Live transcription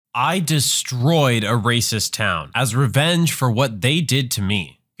I destroyed a racist town as revenge for what they did to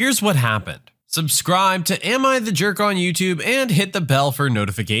me. Here's what happened. Subscribe to Am I the Jerk on YouTube and hit the bell for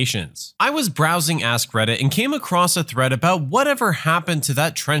notifications. I was browsing Ask Reddit and came across a thread about whatever happened to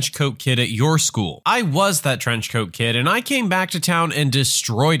that trenchcoat kid at your school. I was that trenchcoat kid and I came back to town and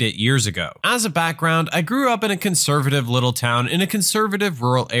destroyed it years ago. As a background, I grew up in a conservative little town in a conservative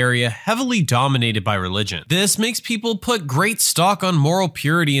rural area heavily dominated by religion. This makes people put great stock on moral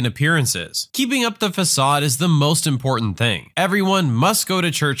purity and appearances. Keeping up the facade is the most important thing. Everyone must go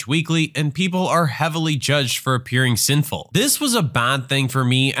to church weekly and people are heavily judged for appearing sinful. This was a bad thing for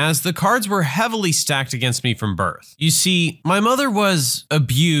me as the cards were heavily stacked against me from birth. You see, my mother was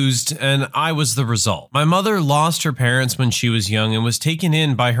abused and I was the result. My mother lost her parents when she was young and was taken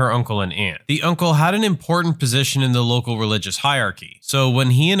in by her uncle and aunt. The uncle had an important position in the local religious hierarchy, so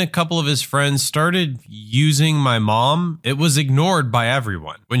when he and a couple of his friends started using my mom, it was ignored by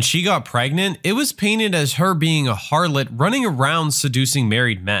everyone. When she got pregnant, it was painted as her being a harlot running around seducing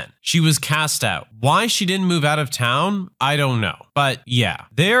married men. She was cast out. Why she didn't move out of town, I don't know. But yeah,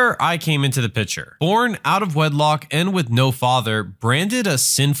 there I came into the picture. Born out of wedlock and with no father, branded a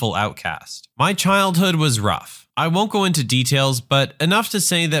sinful outcast. My childhood was rough. I won't go into details, but enough to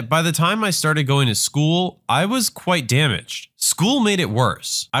say that by the time I started going to school, I was quite damaged. School made it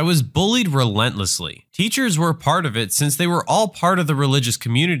worse. I was bullied relentlessly. Teachers were part of it since they were all part of the religious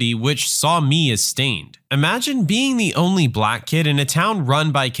community, which saw me as stained. Imagine being the only black kid in a town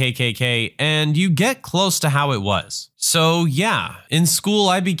run by KKK and you get close to how it was. So yeah, in school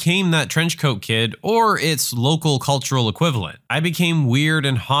I became that trenchcoat kid or its local cultural equivalent. I became weird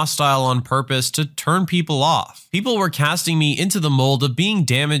and hostile on purpose to turn people off. People were casting me into the mold of being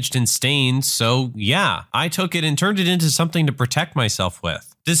damaged and stained, so yeah, I took it and turned it into something to protect myself with.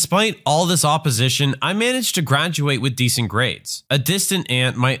 Despite all this opposition, I managed to graduate with decent grades. A distant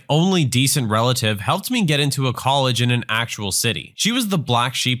aunt, my only decent relative, helped me get into a college in an actual city. She was the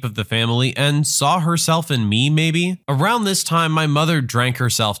black sheep of the family and saw herself in me, maybe. Around this time, my mother drank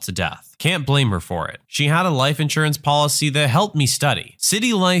herself to death. Can't blame her for it. She had a life insurance policy that helped me study.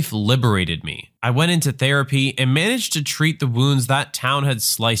 City life liberated me. I went into therapy and managed to treat the wounds that town had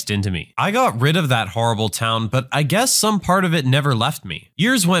sliced into me. I got rid of that horrible town, but I guess some part of it never left me.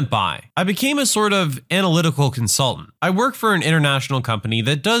 Years went by. I became a sort of analytical consultant. I work for an international company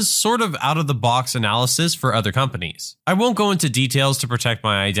that does sort of out-of-the-box analysis for other companies. I won't go into details to protect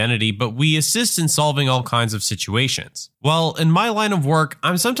my identity, but we assist in solving all kinds of situations. Well, in my line of work,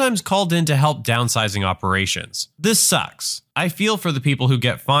 I'm sometimes called in to help downsizing operations. This sucks. I feel for the people who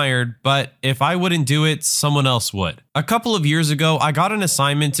get fired, but if I wouldn't do it, someone else would. A couple of years ago, I got an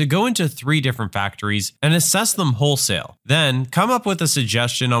assignment to go into 3 different factories and assess them wholesale, then come up with a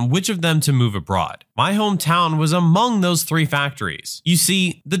suggestion on which of them to move abroad. My hometown was among those 3 factories. You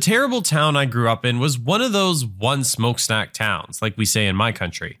see, the terrible town I grew up in was one of those one smokestack towns, like we say in my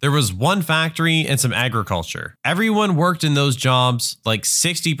country. There was one factory and some agriculture. Everyone worked in those jobs, like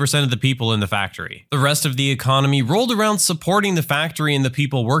 60% of the people in the factory. The rest of the economy rolled around supporting the factory and the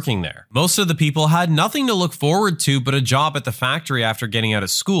people working there. Most of the people had nothing to look forward to but a job at the factory after getting out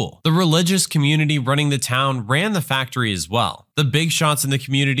of school. The religious community running the town ran the factory as well. The big shots in the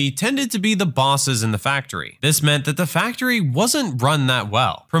community tended to be the bosses in the factory. This meant that the factory wasn't run that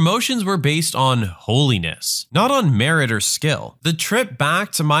well. Promotions were based on holiness, not on merit or skill. The trip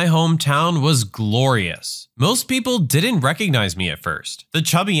back to my hometown was glorious. Most people didn't recognize me at first. The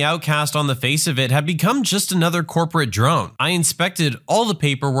chubby outcast on the face of it had become just another corporate drone. I inspected all the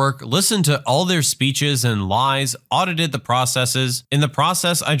paperwork, listened to all their speeches and lies, audited the processes. In the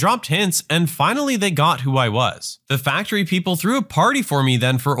process, I dropped hints and finally they got who I was. The factory people threw a party for me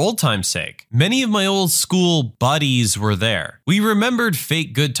then for old time's sake. Many of my old school buddies were there. We remembered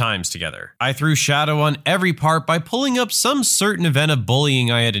fake good times together. I threw shadow on every part by pulling up some certain event of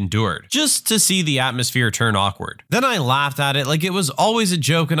bullying I had endured, just to see the atmosphere turn awkward. Then I laughed at it like it was always a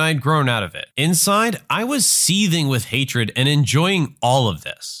joke and I had grown out of it. Inside, I was seething with hatred and enjoying all of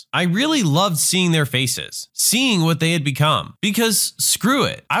this. I really loved seeing their faces, seeing what they had become, because screw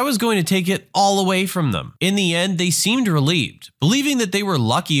it, I was going to take it all away from them. In the end, they seemed relieved, believing that they were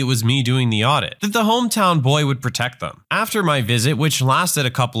lucky it was me doing the audit, that the hometown boy would protect them. After my visit, which lasted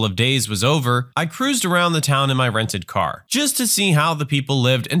a couple of days, was over, I cruised around the town in my rented car, just to see how the people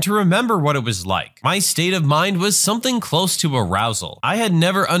lived and to remember what it was like. My state of mind was something close to arousal. I had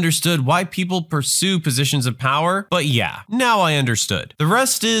never understood why people pursue positions of power, but yeah, now I understood. The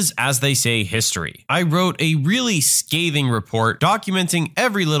rest is, as they say, history. I wrote a really scathing report documenting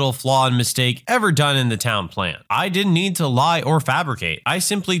every little flaw and mistake ever done in the town plan. I didn't need to lie or fabricate. I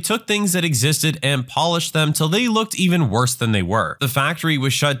simply took things that existed and polished them till they looked even worse than they were. The factory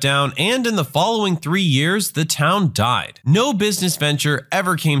was shut down, and in the following 3 years, the town died. No business venture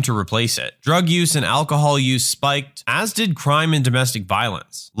ever came to replace it. Drug use and alcohol use spiked, as did crime and domestic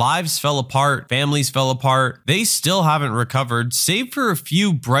violence. Lives fell apart, families fell apart. They still haven't recovered, save for a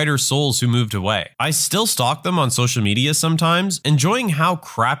few brighter souls who moved away. I still stalk them on social media sometimes, enjoying how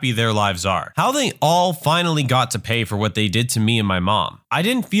crappy their lives are. How they all finally got to pay for what they did to me and my mom. I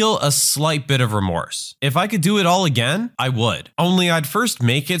didn't feel a slight bit of remorse. If I could do it all again, I would. Only I'd first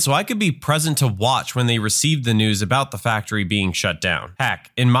make it so I could be present to watch when they received the news about the factory being shut down.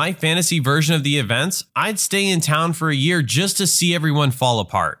 Heck, in my fantasy version of the events, I'd stay in town for a year just to see everyone fall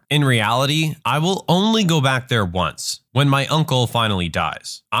apart. In reality, I will only go back there once, when my uncle finally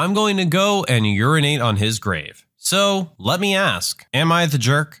dies. I'm going to go and urinate on his grave. So, let me ask, am I the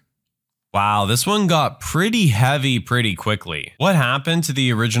jerk? Wow, this one got pretty heavy pretty quickly. What happened to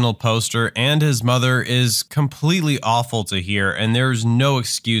the original poster and his mother is completely awful to hear, and there's no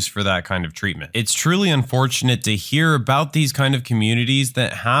excuse for that kind of treatment. It's truly unfortunate to hear about these kind of communities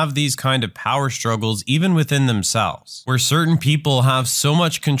that have these kind of power struggles even within themselves, where certain people have so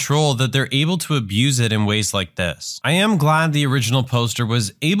much control that they're able to abuse it in ways like this. I am glad the original poster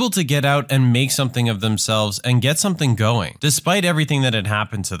was able to get out and make something of themselves and get something going, despite everything that had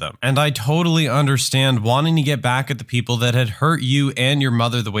happened to them. And I totally understand wanting to get back at the people that had hurt you and your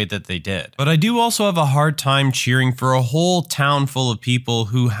mother the way that they did. But I do also have a hard time cheering for a whole town full of people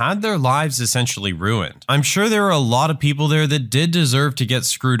who had their lives essentially ruined. I'm sure there are a lot of people there that did deserve to get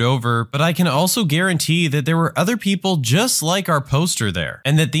screwed over, but I can also guarantee that there were other people just like our poster there,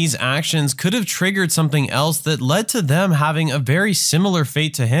 and that these actions could have triggered something else that led to them having a very similar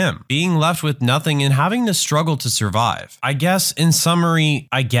fate to him, being left with nothing and having to struggle to survive. I guess in summary,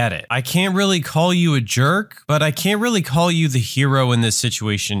 I get it. I can't really call you a jerk, but I can't really call you the hero in this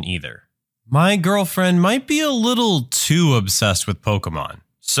situation either. My girlfriend might be a little too obsessed with Pokemon.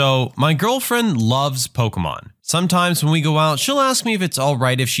 So, my girlfriend loves Pokemon. Sometimes when we go out, she'll ask me if it's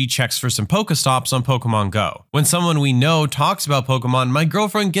alright if she checks for some Pokestops on Pokemon Go. When someone we know talks about Pokemon, my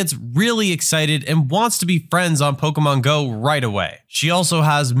girlfriend gets really excited and wants to be friends on Pokemon Go right away. She also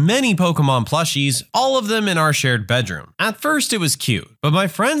has many Pokemon plushies, all of them in our shared bedroom. At first it was cute, but my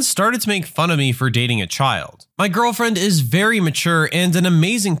friends started to make fun of me for dating a child. My girlfriend is very mature and an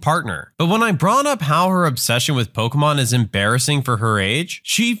amazing partner, but when I brought up how her obsession with Pokemon is embarrassing for her age,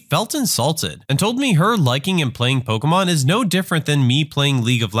 she felt insulted and told me her liking and playing Pokemon is no different than me playing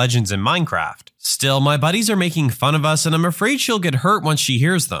League of Legends and Minecraft. Still, my buddies are making fun of us and I'm afraid she'll get hurt once she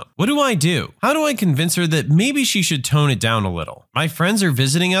hears them. What do I do? How do I convince her that maybe she should tone it down a little? My friends are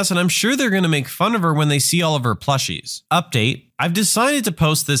visiting us and I'm sure they're going to make fun of her when they see all of her plushies. Update. I've decided to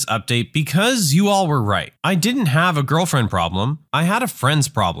post this update because you all were right. I didn't have a girlfriend problem, I had a friend's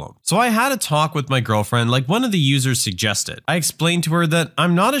problem. So I had a talk with my girlfriend like one of the users suggested. I explained to her that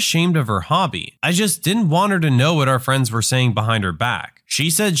I'm not ashamed of her hobby. I just didn't want her to know what our friends were saying behind her back.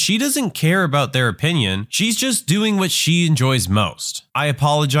 She said she doesn't care about their opinion, she's just doing what she enjoys most. I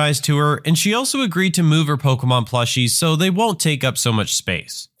apologized to her, and she also agreed to move her Pokemon plushies so they won't take up so much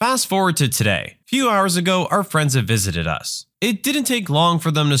space. Fast forward to today. A few hours ago, our friends have visited us. It didn't take long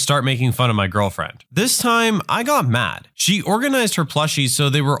for them to start making fun of my girlfriend. This time, I got mad. She organized her plushies so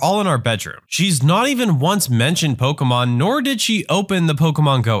they were all in our bedroom. She's not even once mentioned Pokemon, nor did she open the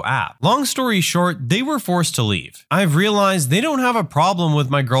Pokemon Go app. Long story short, they were forced to leave. I've realized they don't have a problem with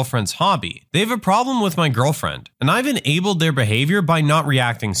my girlfriend's hobby. They have a problem with my girlfriend, and I've enabled their behavior by not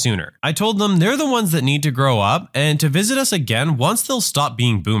reacting sooner. I told them they're the ones that need to grow up and to visit us again once they'll stop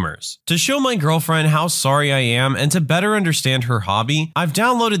being boomers. To show my girlfriend how sorry I am and to better understand her hobby, I've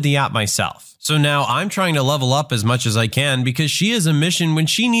downloaded the app myself. So now I'm trying to level up as much as I can because she has a mission when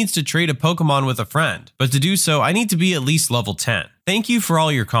she needs to trade a Pokemon with a friend. But to do so, I need to be at least level 10. Thank you for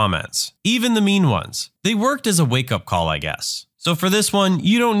all your comments, even the mean ones. They worked as a wake-up call, I guess. So for this one,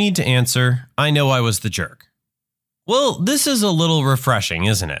 you don't need to answer. I know I was the jerk. Well, this is a little refreshing,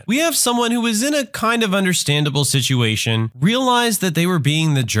 isn't it? We have someone who was in a kind of understandable situation, realized that they were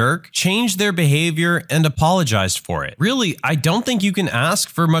being the jerk, changed their behavior, and apologized for it. Really, I don't think you can ask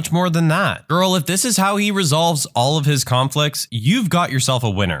for much more than that. Girl, if this is how he resolves all of his conflicts, you've got yourself a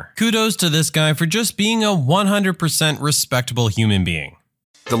winner. Kudos to this guy for just being a 100% respectable human being.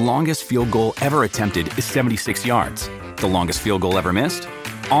 The longest field goal ever attempted is 76 yards. The longest field goal ever missed?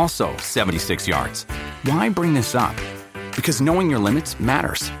 Also 76 yards. Why bring this up? Because knowing your limits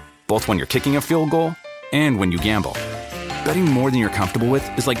matters, both when you're kicking a field goal and when you gamble. Betting more than you're comfortable with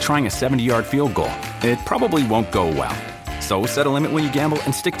is like trying a 70-yard field goal. It probably won't go well. So set a limit when you gamble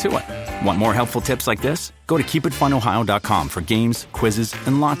and stick to it. Want more helpful tips like this? Go to keepitfunohio.com for games, quizzes,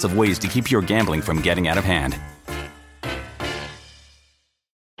 and lots of ways to keep your gambling from getting out of hand.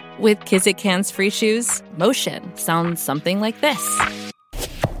 With Kizik hands-free shoes, motion sounds something like this.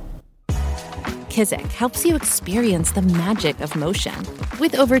 Kizik helps you experience the magic of motion.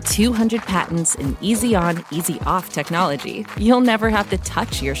 With over 200 patents and easy-on, easy-off technology, you'll never have to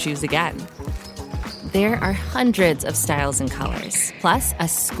touch your shoes again. There are hundreds of styles and colors, plus a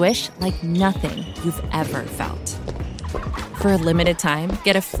squish like nothing you've ever felt. For a limited time,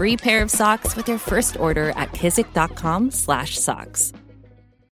 get a free pair of socks with your first order at kizik.com/socks.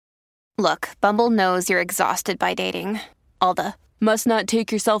 Look, Bumble knows you're exhausted by dating. All the, must not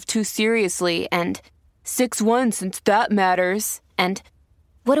take yourself too seriously, and 6'1" since that matters, and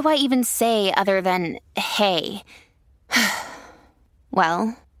what do I even say other than, hey?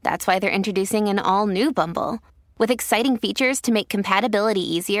 Well, that's why they're introducing an all-new Bumble, with exciting features to make compatibility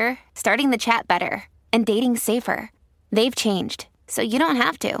easier, starting the chat better, and dating safer. They've changed, so you don't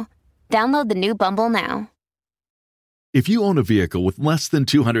have to. Download the new Bumble now. If you own a vehicle with less than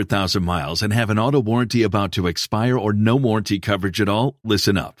 200,000 miles and have an auto warranty about to expire or no warranty coverage at all,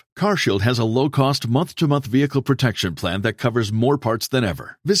 listen up. CarShield has a low-cost month-to-month vehicle protection plan that covers more parts than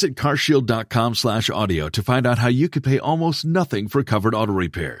ever. Visit carshield.com/audio to find out how you could pay almost nothing for covered auto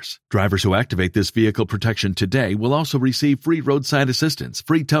repairs. Drivers who activate this vehicle protection today will also receive free roadside assistance,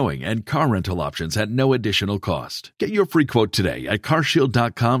 free towing, and car rental options at no additional cost. Get your free quote today at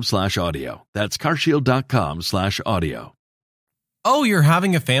carshield.com/audio. That's carshield.com/audio. Oh, you're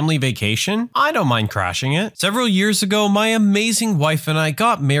having a family vacation? I don't mind crashing it. Several years ago, my amazing wife and I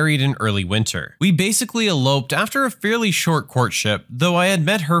got married in early winter. We basically eloped after a fairly short courtship, though I had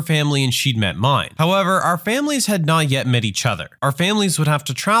met her family and she'd met mine. However, our families had not yet met each other. Our families would have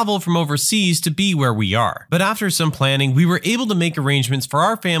to travel from overseas to be where we are. But after some planning, we were able to make arrangements for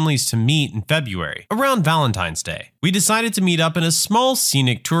our families to meet in February, around Valentine's Day. We decided to meet up in a small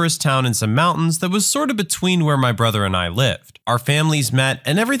scenic tourist town in some mountains that was sort of between where my brother and I lived. Our families met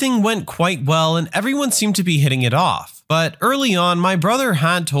and everything went quite well and everyone seemed to be hitting it off. But early on, my brother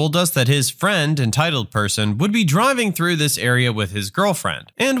had told us that his friend, entitled person, would be driving through this area with his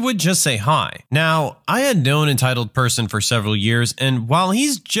girlfriend and would just say hi. Now, I had known entitled person for several years, and while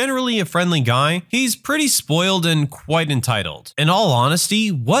he's generally a friendly guy, he's pretty spoiled and quite entitled. In all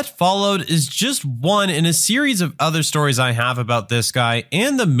honesty, what followed is just one in a series of other stories I have about this guy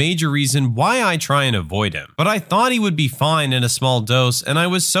and the major reason why I try and avoid him. But I thought he would be fine in a small dose, and I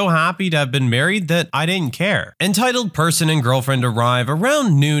was so happy to have been married that I didn't care. Entitled person and girlfriend arrive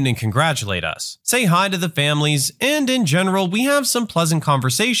around noon and congratulate us, say hi to the families, and in general, we have some pleasant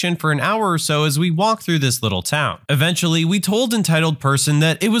conversation for an hour or so as we walk through this little town. Eventually, we told entitled person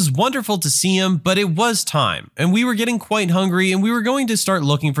that it was wonderful to see him, but it was time, and we were getting quite hungry and we were going to start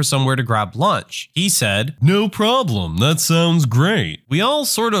looking for somewhere to grab lunch. He said, "No problem, that sounds great." We all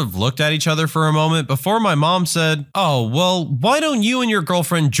sort of looked at each other for a moment before my mom said, "Oh, well, why don't you and your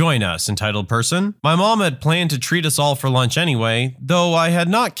girlfriend join us, entitled person?" My mom had planned to treat us all for lunch anyway, though I had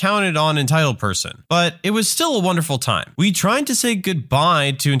not counted on entitled person, but it was still a wonderful time. We tried to say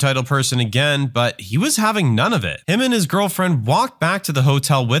goodbye to entitled person again, but he was having none of it. Him and his girlfriend walked back to the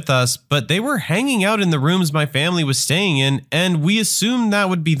hotel with us, but they were hanging out in the rooms my family was staying in, and we assumed that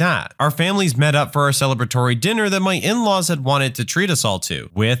would be that. Our families met up for our celebratory dinner that my in-laws had wanted to treat us all to,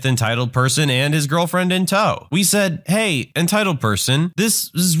 with entitled person and his girlfriend in tow. We said, "Hey, entitled person,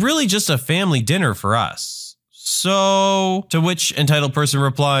 this is really just a family dinner for us. So," to which entitled person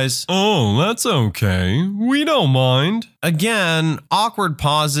replies, "Oh, that's okay. We don't mind." Again, awkward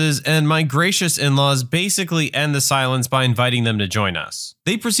pauses, and my gracious in-laws basically end the silence by inviting them to join us.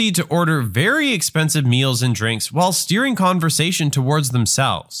 They proceed to order very expensive meals and drinks while steering conversation towards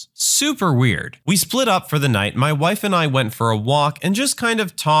themselves. Super weird. We split up for the night. My wife and I went for a walk and just kind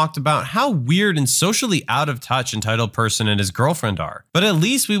of talked about how weird and socially out of touch entitled person and his girlfriend are. But at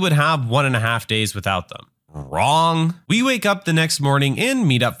least we would have 1.5 days without them. Wrong. We wake up the next morning and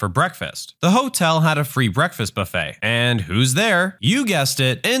meet up for breakfast. The hotel had a free breakfast buffet. And who's there? You guessed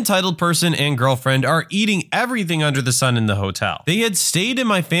it. Entitled person and girlfriend are eating everything under the sun in the hotel. They had stayed in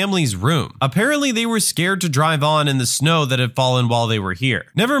my family's room. Apparently they were scared to drive on in the snow that had fallen while they were here.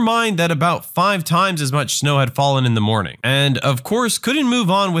 Never mind that about 5 times as much snow had fallen in the morning. And of course couldn't move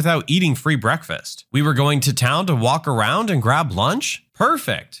on without eating free breakfast. We were going to town to walk around and grab lunch?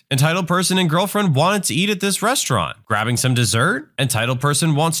 Perfect. Entitled person and girlfriend wanted to eat at this restaurant. Grabbing some dessert? Entitled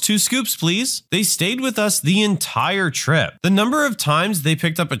person wants 2 scoops, please. They stayed with us the entire trip. The number of times they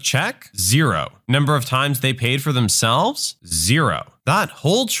picked up a check? 0. Number of times they paid for themselves? 0. That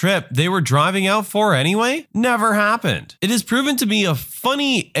whole trip they were driving out for anyway never happened. It has proven to be a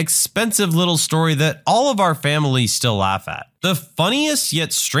funny, expensive little story that all of our families still laugh at. The funniest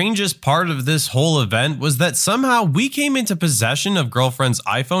yet strangest part of this whole event was that somehow we came into possession of girlfriend's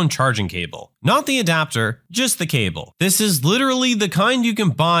iPhone charging cable. Not the adapter, just the cable. This is literally the kind you can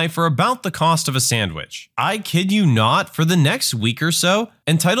buy for about the cost of a sandwich. I kid you not, for the next week or so,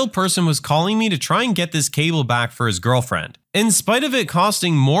 entitled person was calling me to try and get this cable back for his girlfriend, in spite of it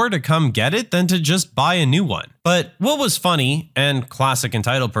costing more to come get it than to just buy a new one. But what was funny, and classic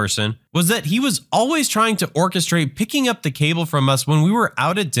entitled person, was that he was always trying to orchestrate picking up the cable from us when we were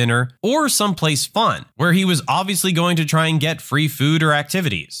out at dinner or someplace fun, where he was obviously going to try and get free food or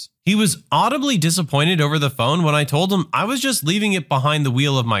activities. He was audibly disappointed over the phone when I told him I was just leaving it behind the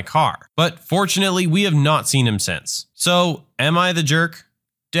wheel of my car, but fortunately we have not seen him since. So, am I the jerk?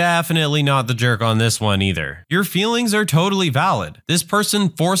 Definitely not the jerk on this one either. Your feelings are totally valid. This person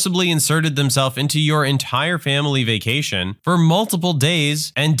forcibly inserted themselves into your entire family vacation for multiple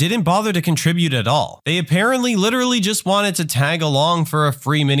days and didn't bother to contribute at all. They apparently literally just wanted to tag along for a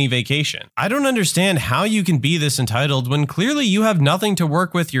free mini vacation. I don't understand how you can be this entitled when clearly you have nothing to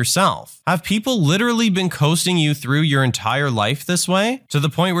work with yourself. Have people literally been coasting you through your entire life this way, to the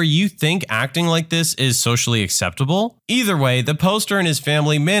point where you think acting like this is socially acceptable? Either way, the poster and his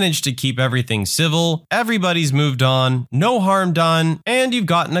family managed to keep everything civil, everybody's moved on, no harm done, and you've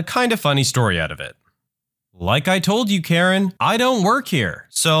gotten a kind of funny story out of it. Like I told you, Karen, I don't work here.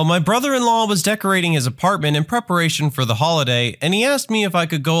 So my brother-in-law was decorating his apartment in preparation for the holiday, and he asked me if I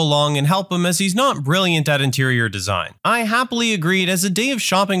could go along and help him as he's not brilliant at interior design. I happily agreed, as a day of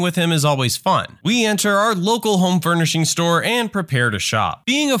shopping with him is always fun. We enter our local home furnishing store and prepare to shop.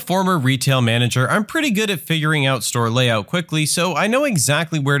 Being a former retail manager, I'm pretty good at figuring out store layout quickly, so I know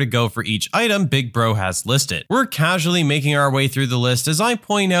exactly where to go for each item Big Bro has listed. We're casually making our way through the list as I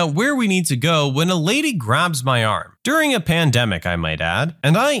point out where we need to go when a lady grabs my arm. During a pandemic, I might add,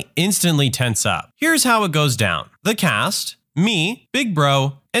 and I instantly tense up. Here's how it goes down. The cast, me, Big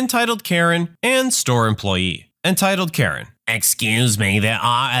Bro, entitled Karen, and store employee. Entitled Karen. Excuse me, there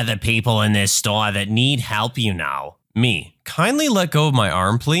are other people in this store that need help, you know. Me. Kindly let go of my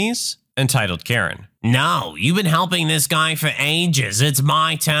arm, please. Entitled Karen. No, you've been helping this guy for ages. It's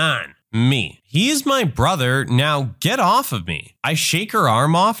my turn. Me. He is my brother. Now get off of me. I shake her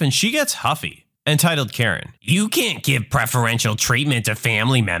arm off and she gets huffy. Entitled Karen. You can't give preferential treatment to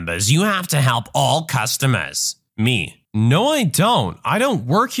family members. You have to help all customers. Me. No, I don't. I don't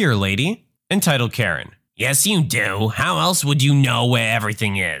work here, lady. Entitled Karen. Yes, you do. How else would you know where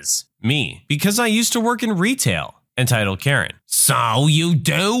everything is? Me. Because I used to work in retail. Entitled Karen. So you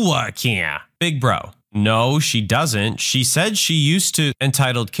do work here. Big Bro. No, she doesn't. She said she used to.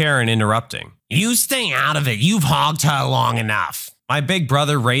 Entitled Karen, interrupting. You stay out of it. You've hogged her long enough. My big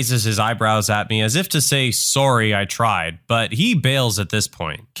brother raises his eyebrows at me as if to say, sorry, I tried, but he bails at this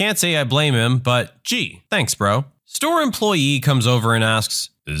point. Can't say I blame him, but gee, thanks, bro. Store employee comes over and asks,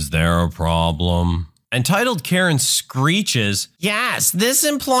 is there a problem? Entitled Karen screeches, yes, this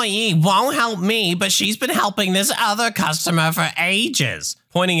employee won't help me, but she's been helping this other customer for ages,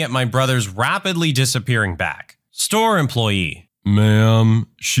 pointing at my brother's rapidly disappearing back. Store employee, ma'am,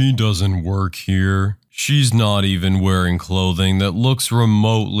 she doesn't work here. She's not even wearing clothing that looks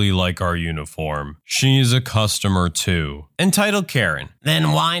remotely like our uniform. She's a customer too. Entitled Karen.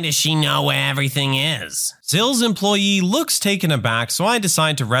 Then why does she know where everything is? Sales employee looks taken aback, so I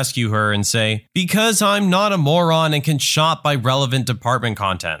decide to rescue her and say, because I'm not a moron and can shop by relevant department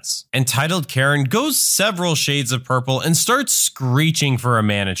contents. Entitled Karen goes several shades of purple and starts screeching for a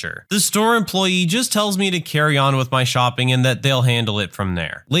manager. The store employee just tells me to carry on with my shopping and that they'll handle it from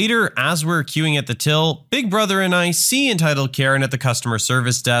there. Later, as we're queuing at the till, Big Brother and I see Entitled Karen at the customer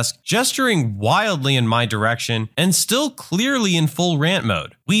service desk, gesturing wildly in my direction and still clearly in full rant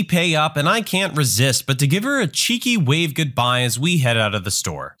mode. We pay up and I can't resist but to give her a cheeky wave goodbye as we head out of the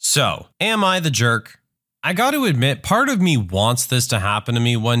store. So, am I the jerk? I gotta admit, part of me wants this to happen to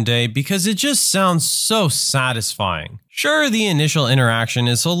me one day because it just sounds so satisfying. Sure, the initial interaction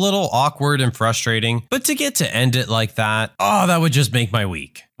is a little awkward and frustrating, but to get to end it like that, oh, that would just make my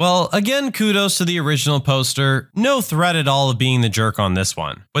week. Well, again, kudos to the original poster. No threat at all of being the jerk on this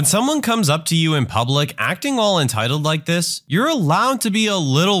one. When someone comes up to you in public acting all entitled like this, you're allowed to be a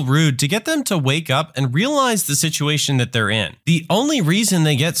little rude to get them to wake up and realize the situation that they're in. The only reason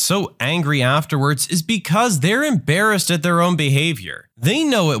they get so angry afterwards is because they're embarrassed at their own behavior. They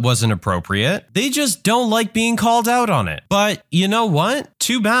know it wasn't appropriate. They just don't like being called out on it. But you know what?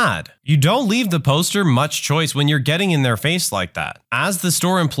 Too bad. You don't leave the poster much choice when you're getting in their face like that. As the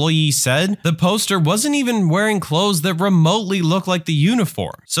store employee said, the poster wasn't even wearing clothes that remotely looked like the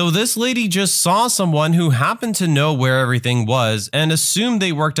uniform. So this lady just saw someone who happened to know where everything was and assumed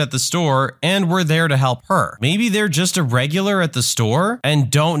they worked at the store and were there to help her. Maybe they're just a regular at the store and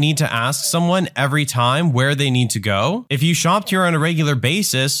don't need to ask someone every time where they need to go. If you shopped here on a regular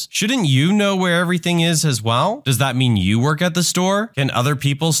basis, shouldn't you know where everything is as well? Does that mean you work at the store? Can other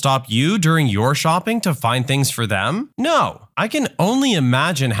people stop you during your shopping to find things for them? No. I can only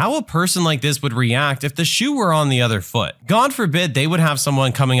imagine how a person like this would react if the shoe were on the other foot. God forbid they would have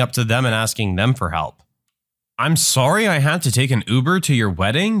someone coming up to them and asking them for help. I'm sorry I had to take an Uber to your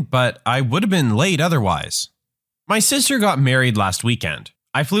wedding, but I would have been late otherwise. My sister got married last weekend.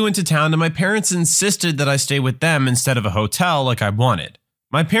 I flew into town and my parents insisted that I stay with them instead of a hotel like I wanted.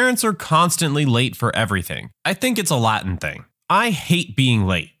 My parents are constantly late for everything. I think it's a Latin thing. I hate being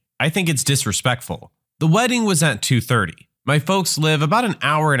late. I think it's disrespectful. The wedding was at 2:30. My folks live about an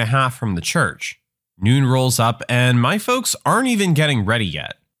hour and a half from the church. Noon rolls up and my folks aren't even getting ready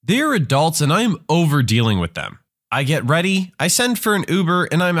yet. They're adults and I am over dealing with them. I get ready, I send for an Uber,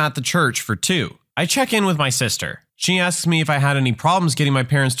 and I'm at the church for 2. I check in with my sister. She asks me if I had any problems getting my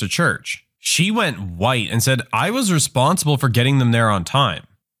parents to church. She went white and said I was responsible for getting them there on time.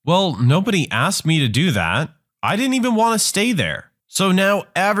 Well, nobody asked me to do that. I didn't even want to stay there. So now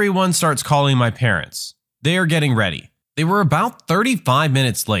everyone starts calling my parents. They are getting ready. They were about 35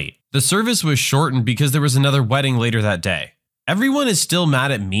 minutes late. The service was shortened because there was another wedding later that day. Everyone is still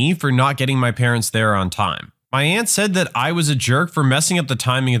mad at me for not getting my parents there on time. My aunt said that I was a jerk for messing up the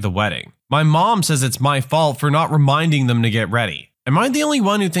timing of the wedding. My mom says it's my fault for not reminding them to get ready. Am I the only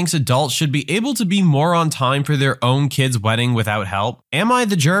one who thinks adults should be able to be more on time for their own kid's wedding without help? Am I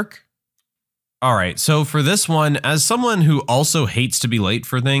the jerk? Alright, so for this one, as someone who also hates to be late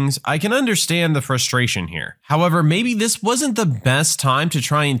for things, I can understand the frustration here. However, maybe this wasn't the best time to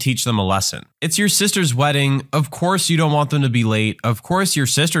try and teach them a lesson. It's your sister's wedding, of course you don't want them to be late, of course your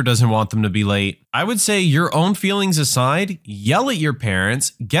sister doesn't want them to be late. I would say your own feelings aside, yell at your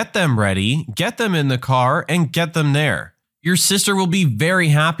parents, get them ready, get them in the car, and get them there. Your sister will be very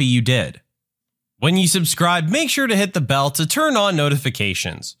happy you did. When you subscribe, make sure to hit the bell to turn on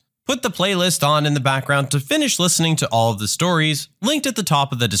notifications. Put the playlist on in the background to finish listening to all of the stories, linked at the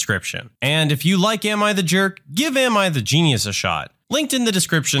top of the description. And if you like Am I the Jerk, give Am I the Genius a shot, linked in the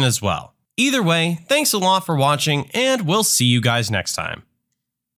description as well. Either way, thanks a lot for watching, and we'll see you guys next time.